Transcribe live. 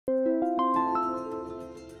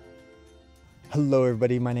Hello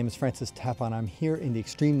everybody, my name is Francis Tapon. I'm here in the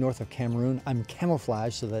extreme north of Cameroon. I'm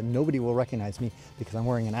camouflaged so that nobody will recognize me because I'm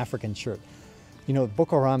wearing an African shirt. You know,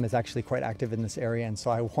 Boko Haram is actually quite active in this area, and so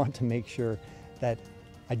I want to make sure that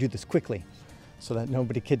I do this quickly so that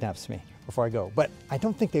nobody kidnaps me before I go. But I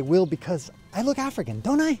don't think they will because I look African,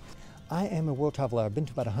 don't I? I am a world traveler. I've been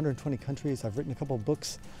to about 120 countries. I've written a couple of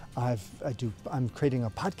books. I'm creating a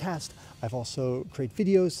podcast. I've also created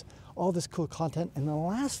videos, all this cool content. And in the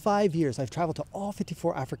last 5 years, I've traveled to all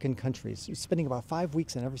 54 African countries, spending about 5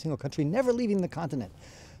 weeks in every single country, never leaving the continent.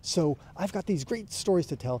 So I've got these great stories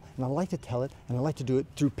to tell, and I like to tell it, and I like to do it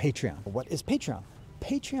through Patreon. What is Patreon?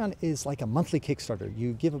 Patreon is like a monthly Kickstarter.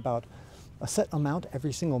 You give about a set amount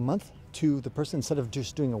every single month to the person instead of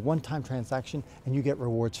just doing a one-time transaction, and you get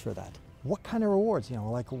rewards for that. What kind of rewards? You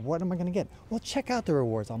know, like what am I gonna get? Well, check out the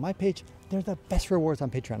rewards on my page. They're the best rewards on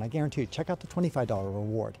Patreon, I guarantee you. Check out the $25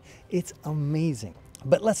 reward. It's amazing.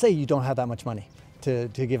 But let's say you don't have that much money to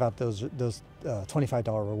give out those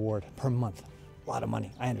 $25 reward per month. A lot of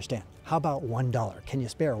money, I understand. How about $1? Can you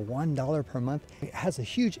spare $1 per month? It has a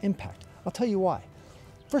huge impact. I'll tell you why.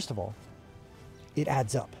 First of all, it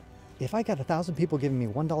adds up. If I got 1,000 people giving me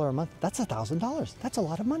 $1 a month, that's $1,000. That's a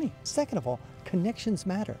lot of money. Second of all, connections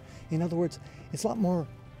matter. In other words, it's a lot more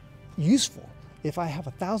useful if I have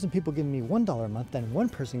 1,000 people giving me $1 a month than one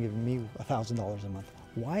person giving me $1,000 a month.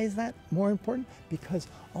 Why is that more important? Because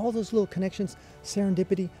all those little connections,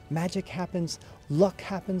 serendipity, magic happens, luck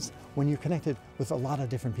happens when you're connected with a lot of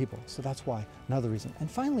different people. So that's why, another reason. And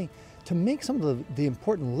finally, to make some of the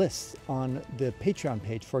important lists on the Patreon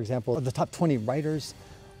page, for example, the top 20 writers,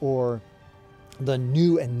 or the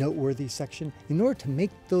new and noteworthy section, in order to make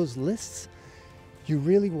those lists, you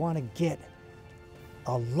really want to get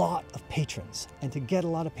a lot of patrons. And to get a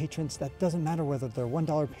lot of patrons, that doesn't matter whether they're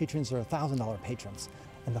 $1 patrons or $1,000 patrons.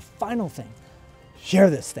 And the final thing, share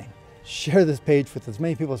this thing. Share this page with as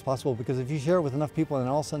many people as possible, because if you share it with enough people and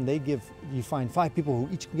all of a sudden you find 5 people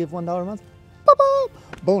who each can give $1 a month,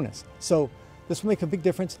 bonus. So this will make a big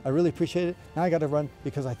difference. I really appreciate it. Now I got to run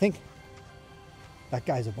because I think that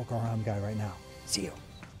guy's a Boko Haram guy right now. See you.